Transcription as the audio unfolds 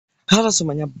Halo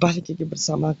semuanya, balik lagi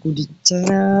bersama aku di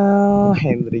channel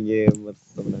Henry Gamer,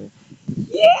 teman-teman.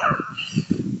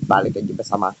 Balik lagi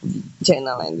bersama aku di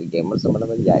channel Henry Gamer,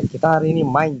 teman-teman. Ya, kita hari ini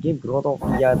main game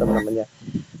Growtopia, teman-teman.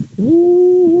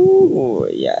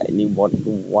 Ya, ini buat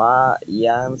gua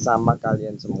yang sama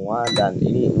kalian semua, dan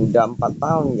ini udah 4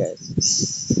 tahun, guys.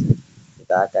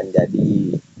 Kita akan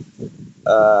jadi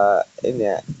ini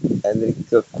ya, Henry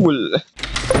cool.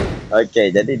 Oke,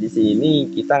 jadi di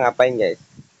sini kita ngapain, guys?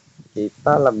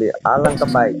 Kita lebih alangkah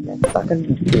baiknya kita akan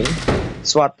bikin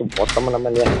suatu pot,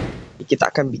 teman-teman ya. Kita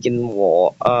akan bikin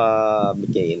wall,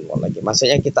 lagi.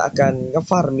 Maksudnya kita akan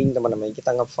nge-farming, teman-teman.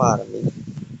 Kita nge-farming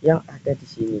yang ada di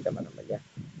sini, teman-teman ya.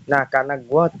 Nah, karena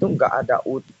gua tuh nggak ada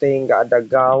UT, nggak ada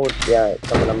gaut ya,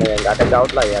 teman-teman ya. Nggak ada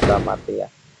gaut lah ya, dalam arti ya.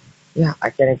 Ya,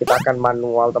 akhirnya kita akan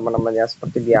manual, teman-teman ya.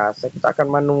 Seperti biasa, kita akan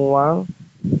manual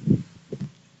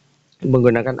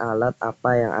menggunakan alat apa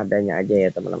yang adanya aja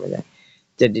ya, teman-teman ya.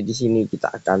 Jadi di sini kita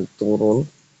akan turun,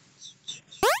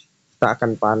 kita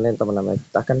akan panen, teman-teman.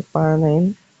 Kita akan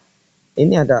panen.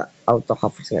 Ini ada auto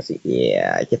harvest nggak sih?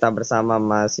 Iya, kita bersama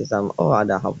masih sama. Oh,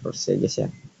 ada harvest ya, guys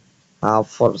ya.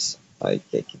 Harvest.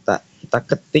 Oke, kita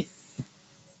ketik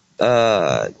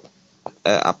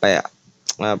apa ya?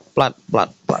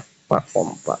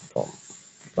 Platform.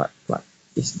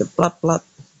 Is the plat.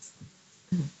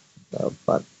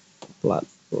 Dapat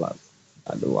plat.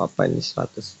 Aduh, apa ini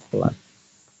 100 plat.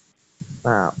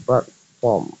 Nah,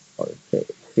 platform. Oke,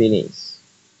 finish.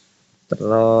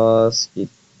 Terus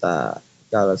kita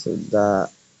kalau sudah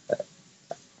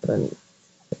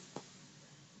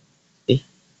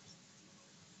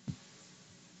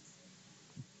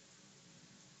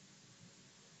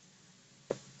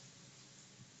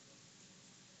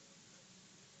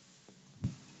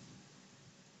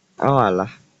oh alah,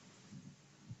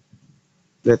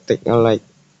 detik like.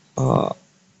 Oh,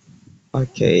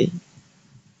 oke.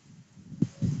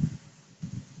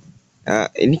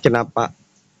 Ini kenapa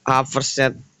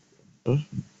harvestnya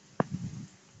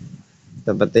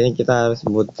sepertinya kita harus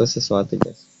butuh sesuatu,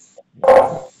 guys.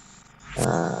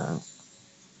 Nah,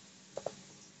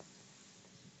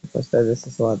 pasti ada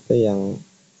sesuatu yang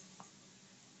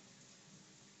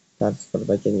harus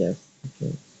perbaikin, guys.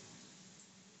 Oke.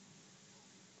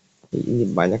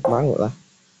 Ini banyak banget lah,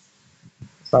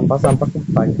 sampah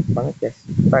banyak banget, guys.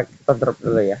 Kita drop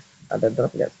dulu ya. Ada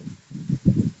drop nggak sih?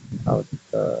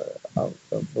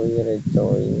 Auto punya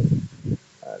rejoin.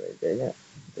 Kayaknya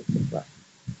cukup lah.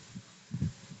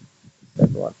 Kita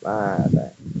buat lah, ada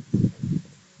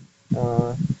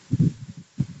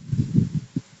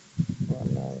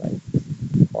mana lagi,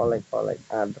 kolek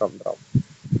drop.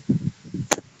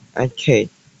 Oke.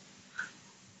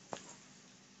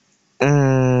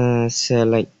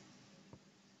 Select.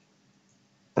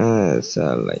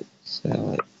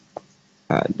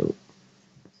 Aduh.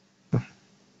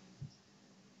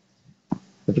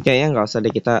 Tapi kayaknya nggak usah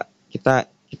deh, kita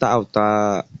auto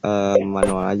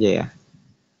manual aja ya.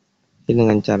 Jadi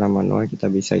dengan cara manual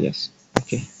kita bisa, guys.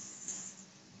 Oke.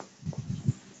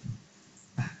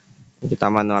 Kita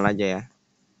manual aja ya.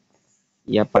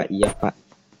 Iya pak.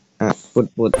 Put.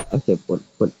 Oke, put.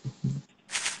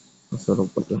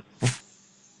 Suruh put lah.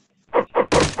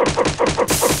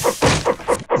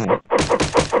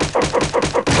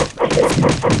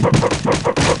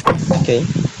 Oke.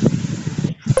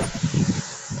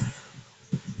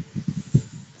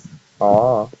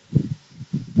 Oh.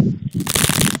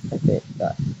 Oke,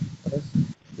 enggak. Terus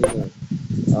ini.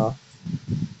 Oh.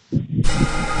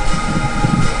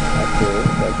 Oke,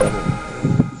 baca.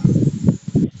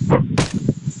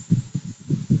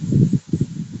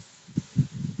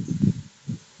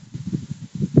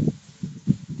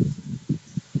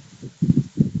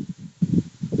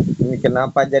 Ini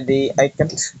kenapa jadi icon?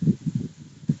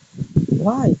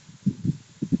 Why?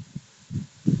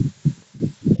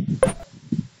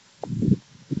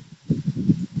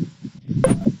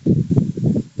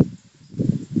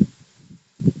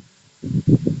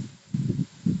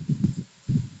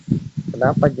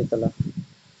 Kenapa gitu loh?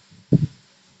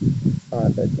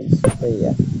 Ada display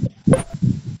ya.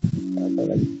 Ada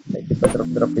lagi. Kita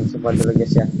dropin semua dulu,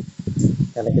 guys ya.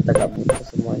 Karena kita gak butuh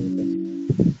semua itu.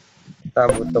 Kita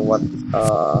butuh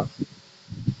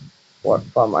word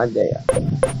form aja ya.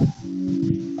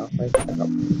 Apa yang kita gak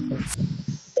butuh?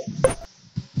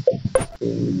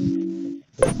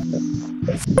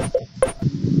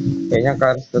 Kayaknya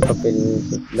harus tutupin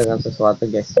dengan sesuatu,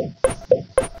 guys.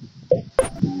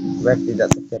 Biar tidak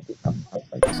terjadi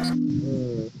apa-apa.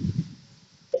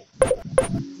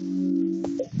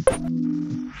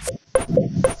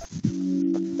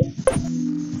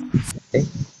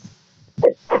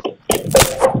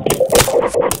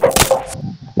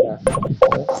 Nah,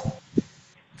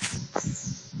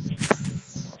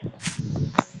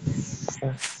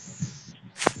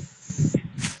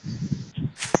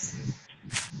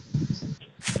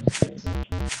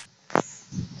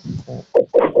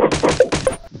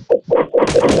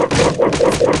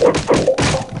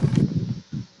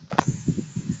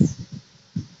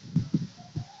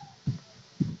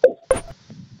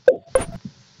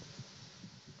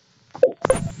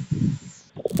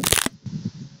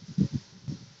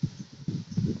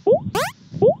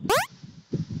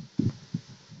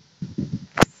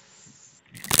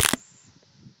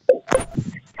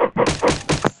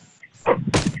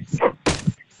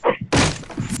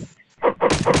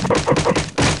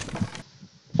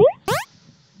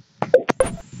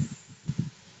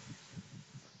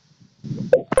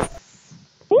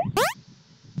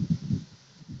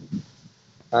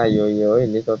 Ayo yo,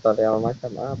 ini tutorial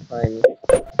macam apa ini?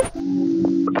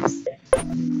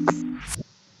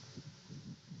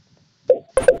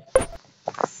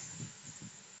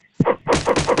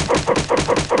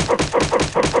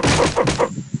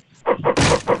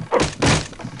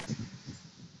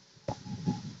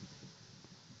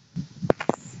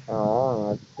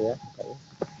 Oh, ngerti ya.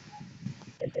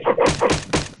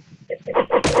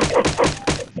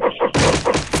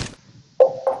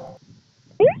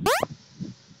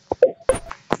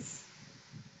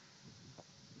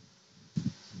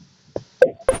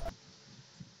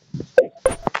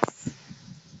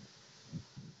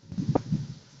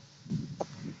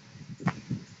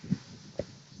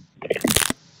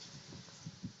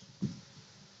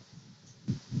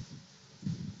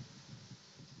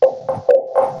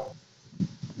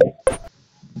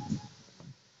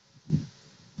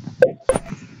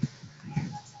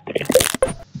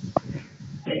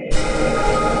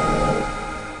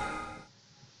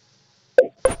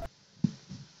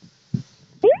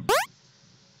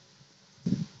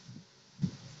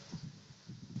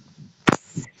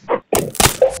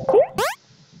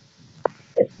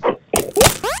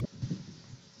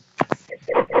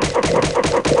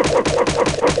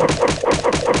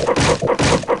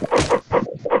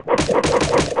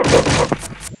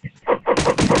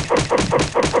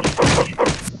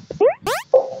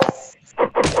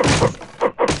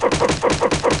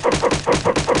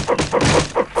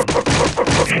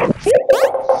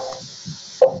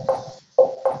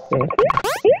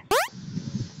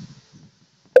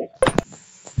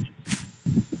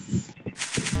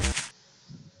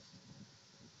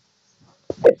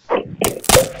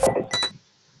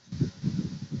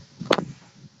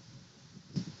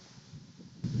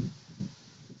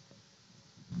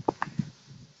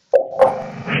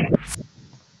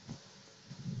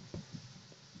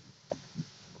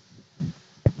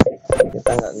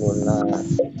 Kita nggak guna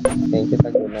yang kita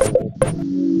gunain itu. Kita guna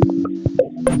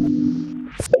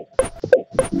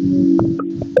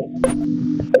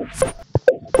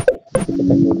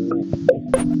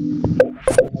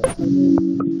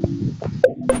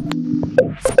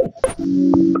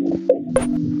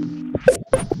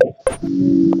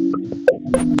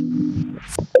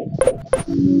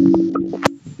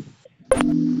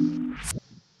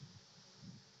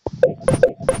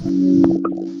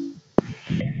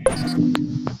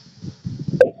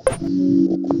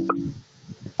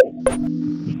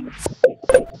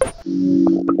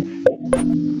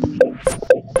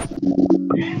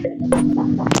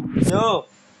yo.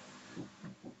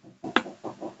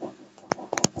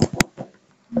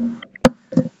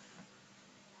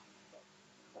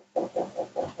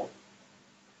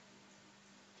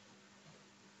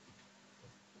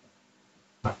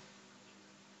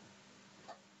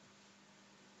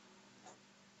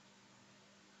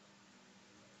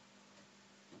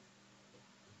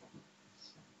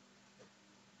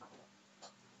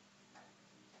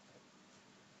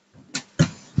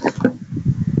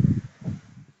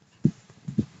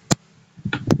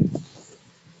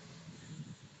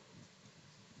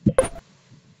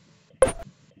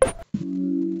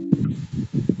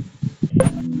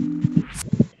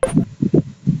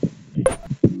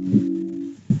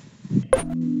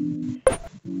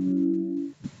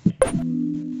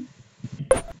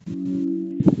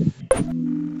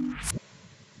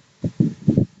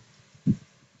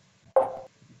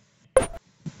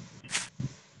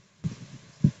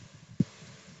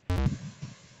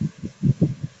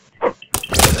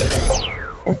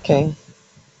 Oke.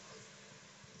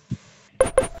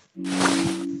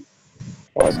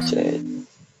 Oke.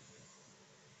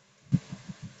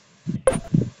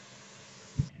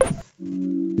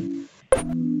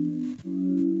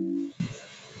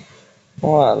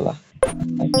 Walah.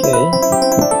 Oke.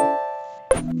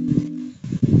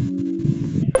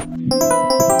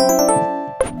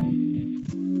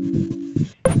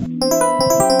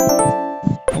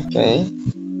 Oke.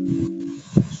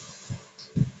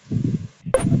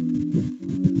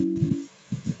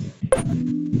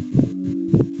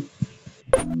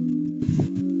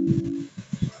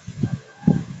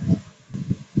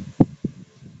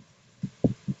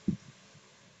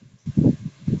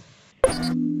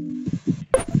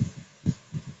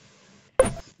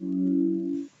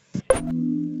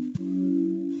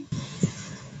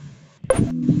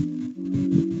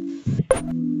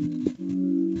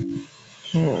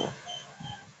 Hmm.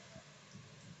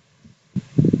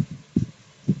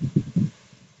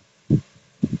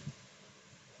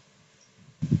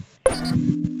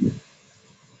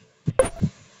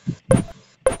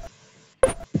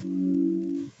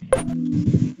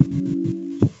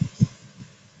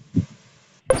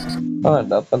 Oh,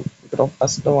 dapat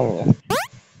gropas doang ya.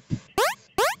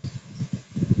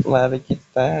 Mari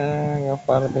kita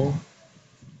nge-farming.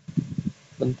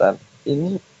 Bentar,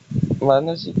 ini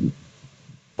mana sih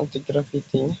anti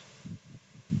graffiti-nya?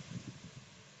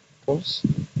 Terus,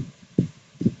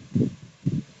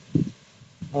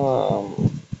 um,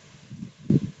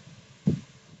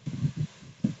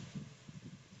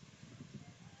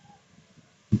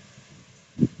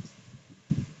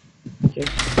 oke,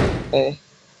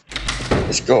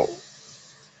 let's go.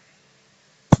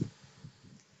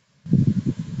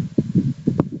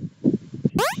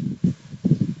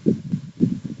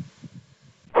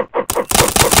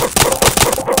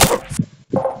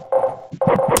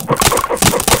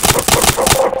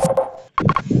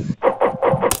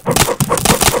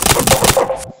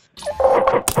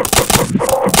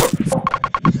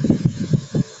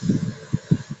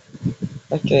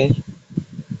 Okay,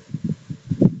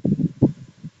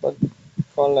 but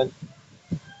collect,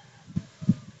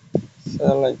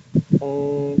 select,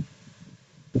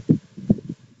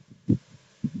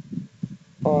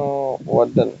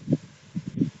 wooden,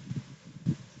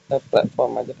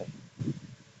 platform aja deh.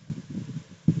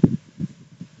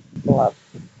 Plat,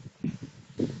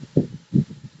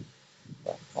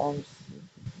 platform,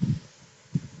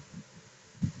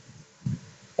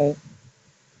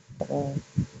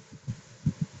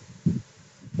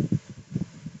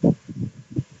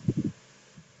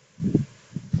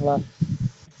 plat,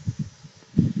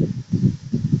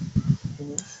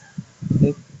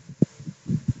 it,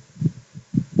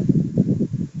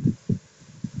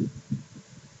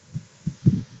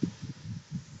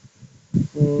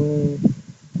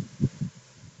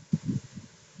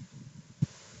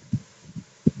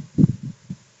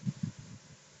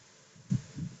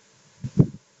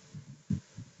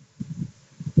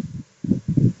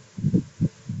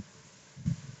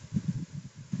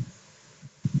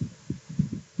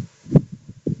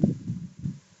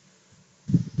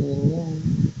 ini,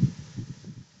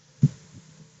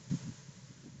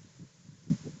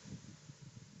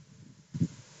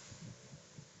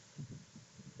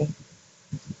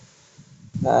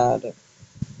 ada,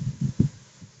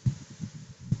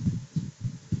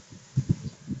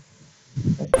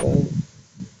 okay,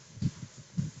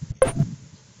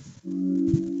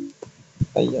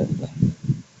 ayan lah.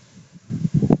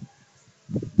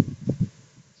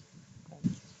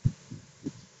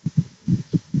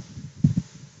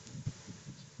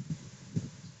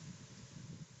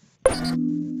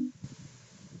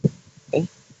 Eh,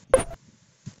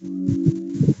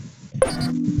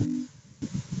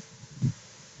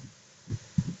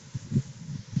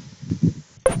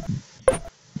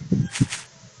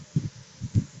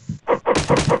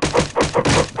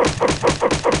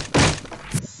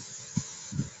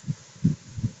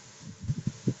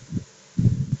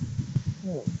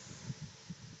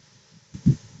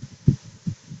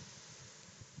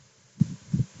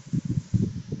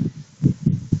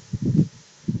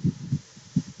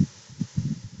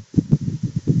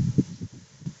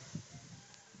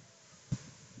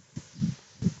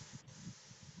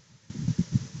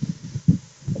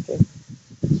 okay.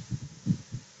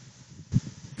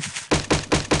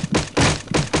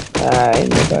 Nah,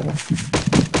 ini baru.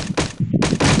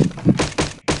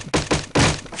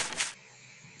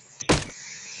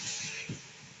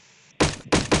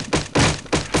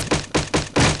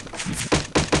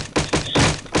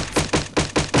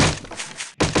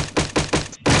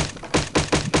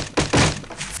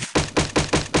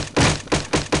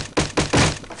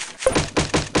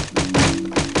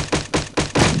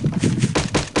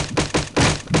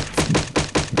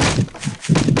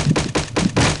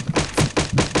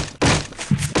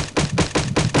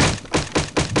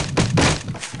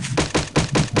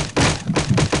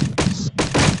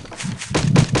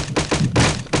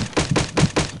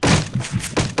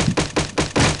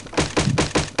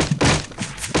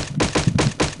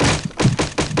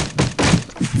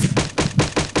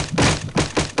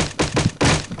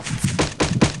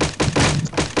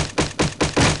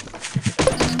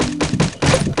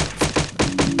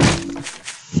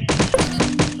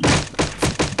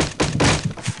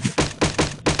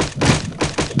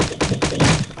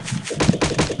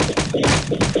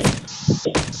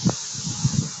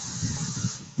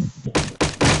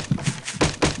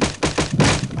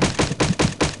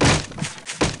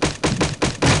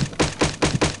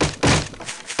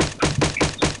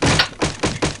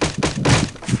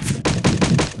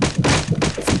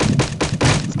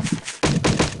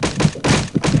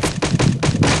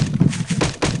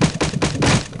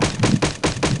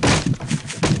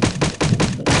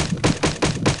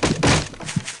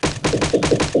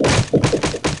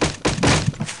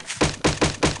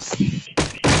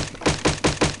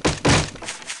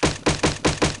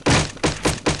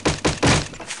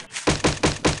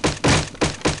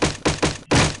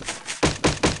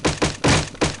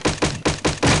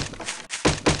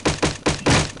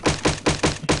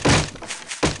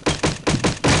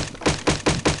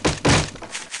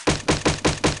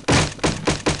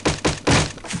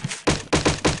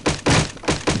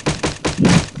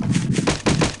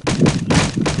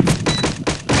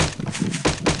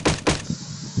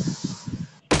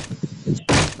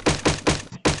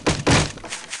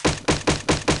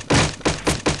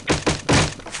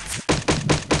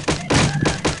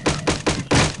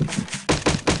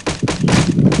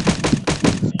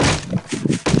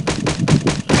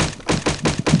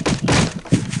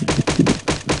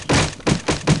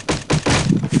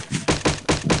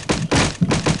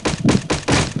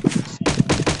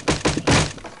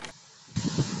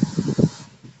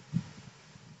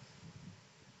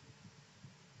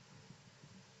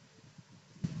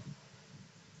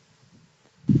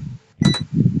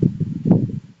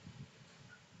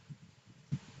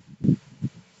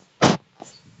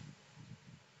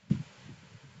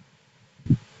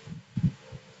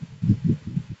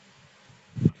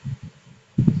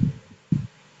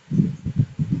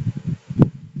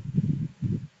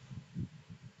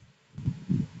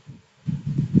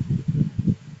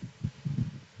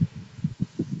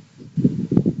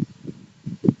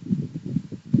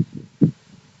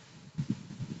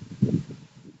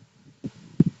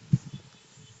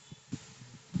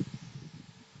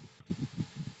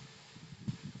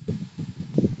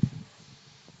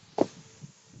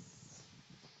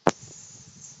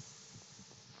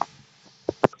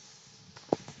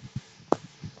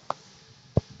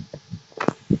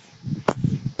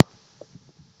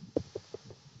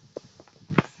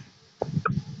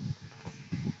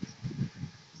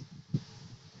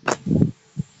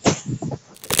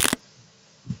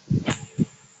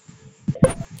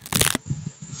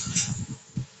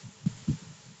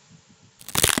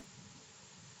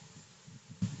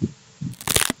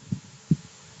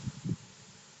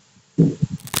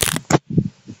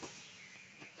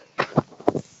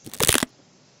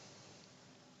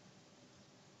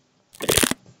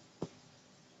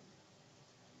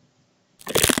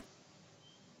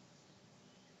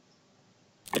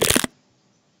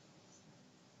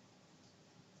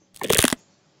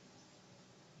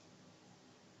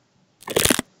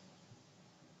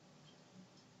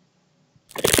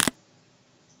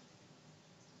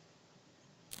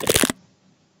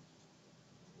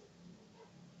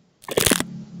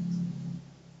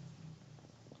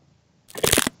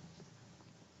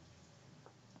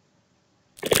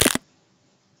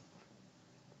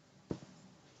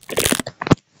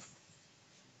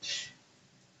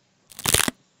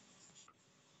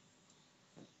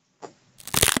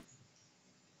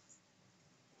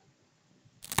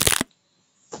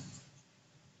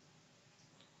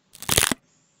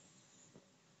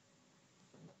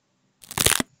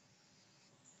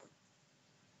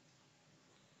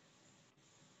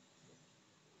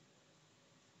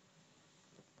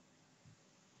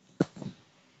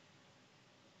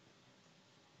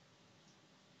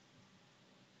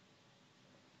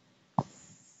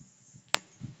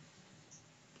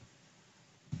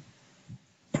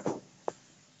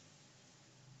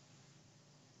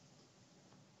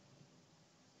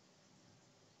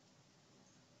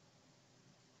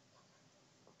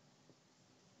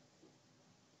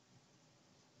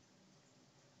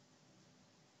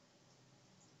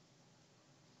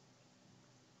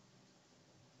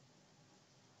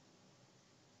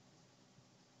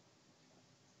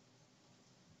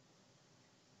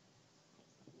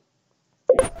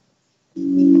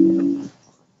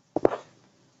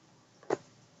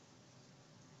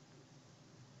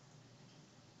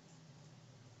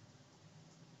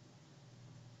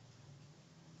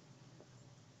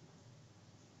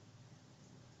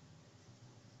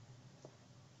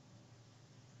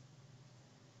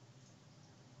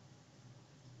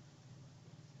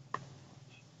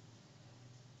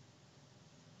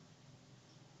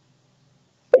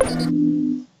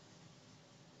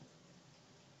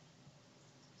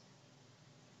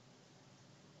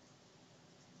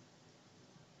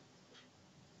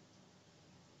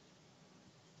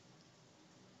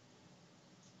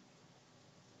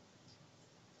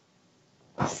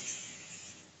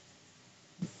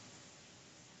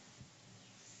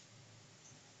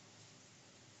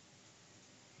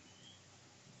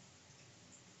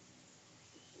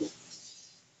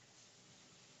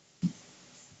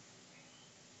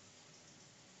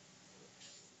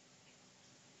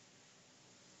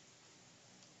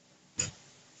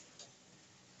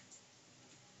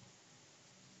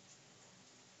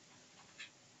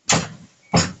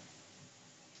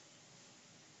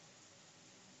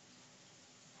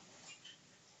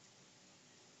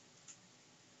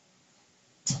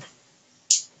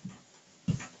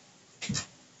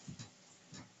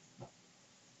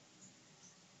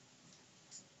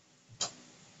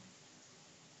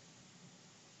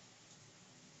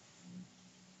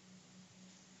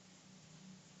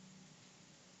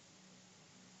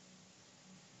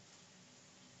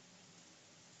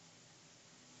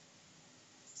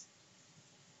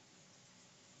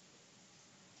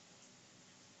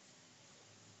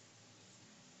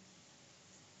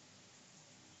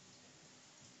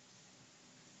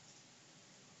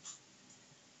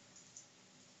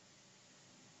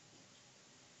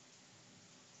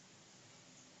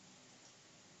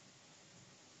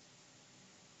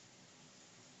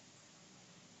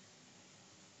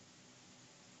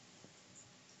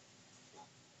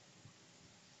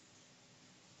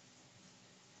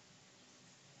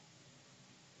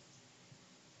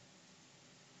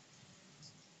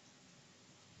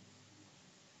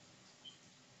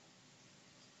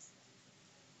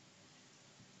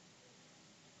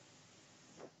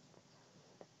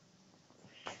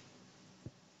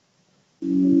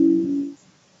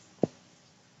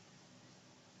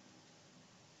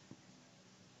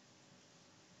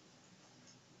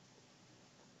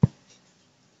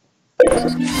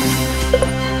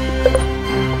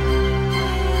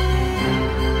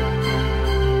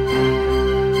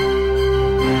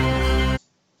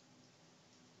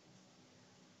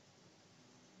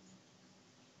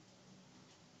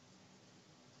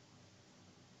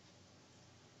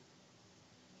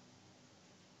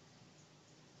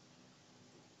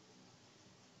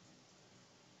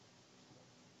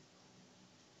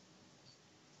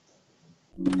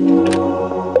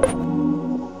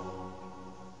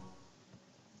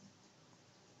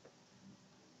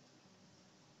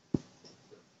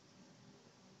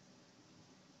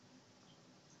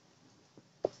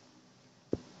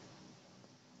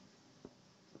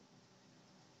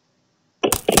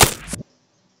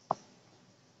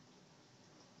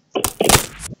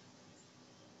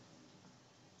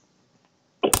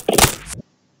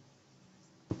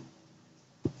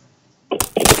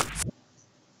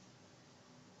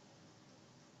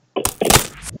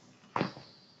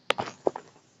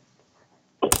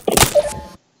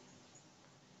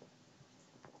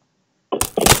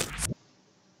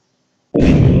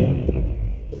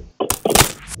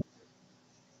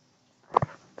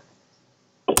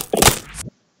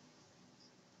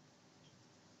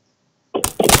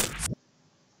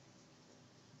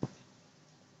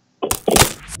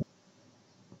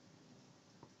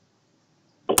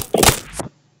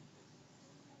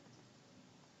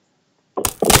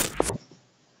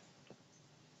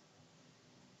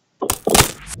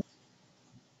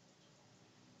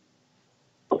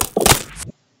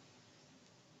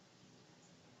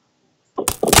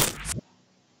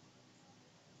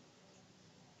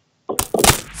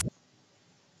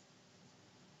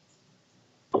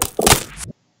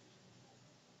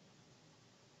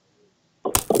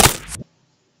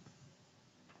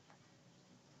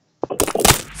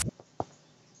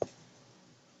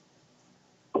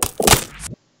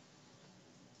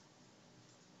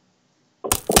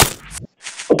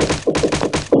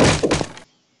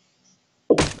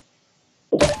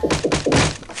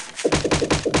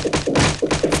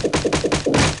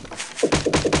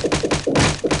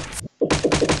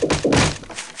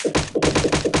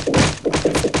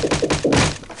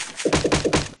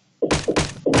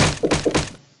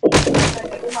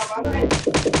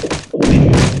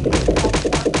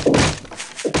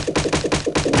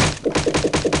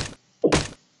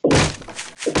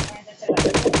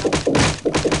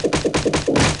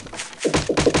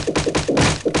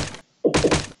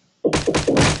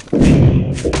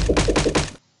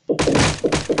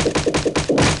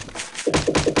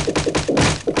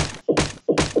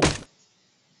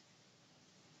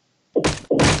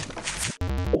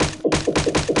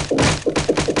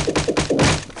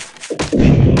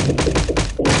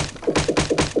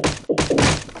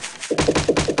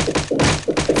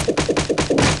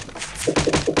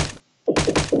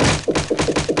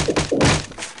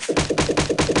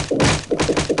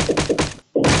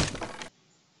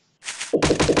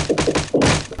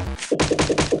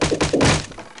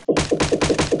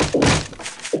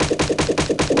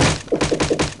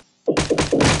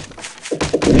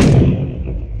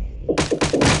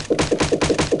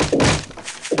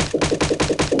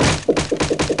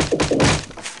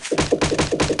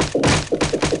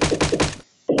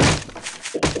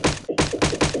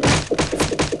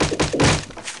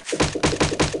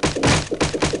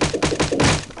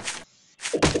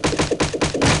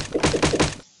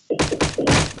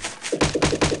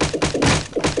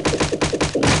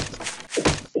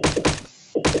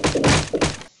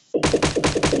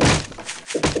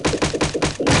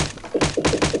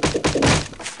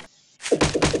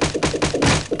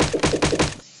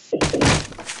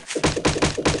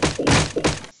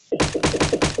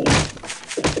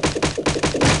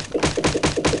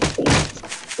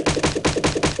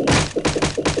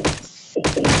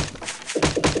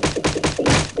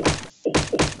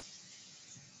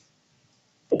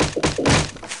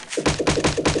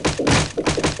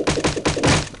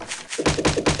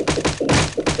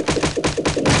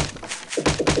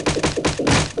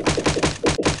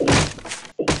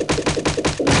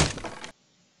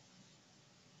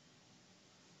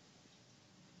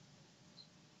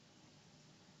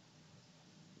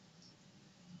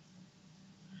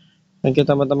 Thank you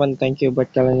teman-teman, thank you buat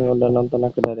kalian yang udah nonton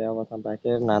aku dari awal sampai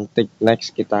akhir. Nanti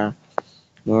next kita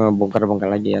bongkar-bongkar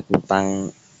lagi ya tentang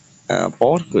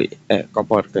power kui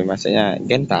maksudnya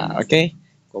Genta. Oke,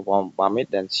 aku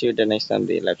pamit dan see you the next time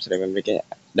di live stream berikutnya.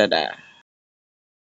 Dadah.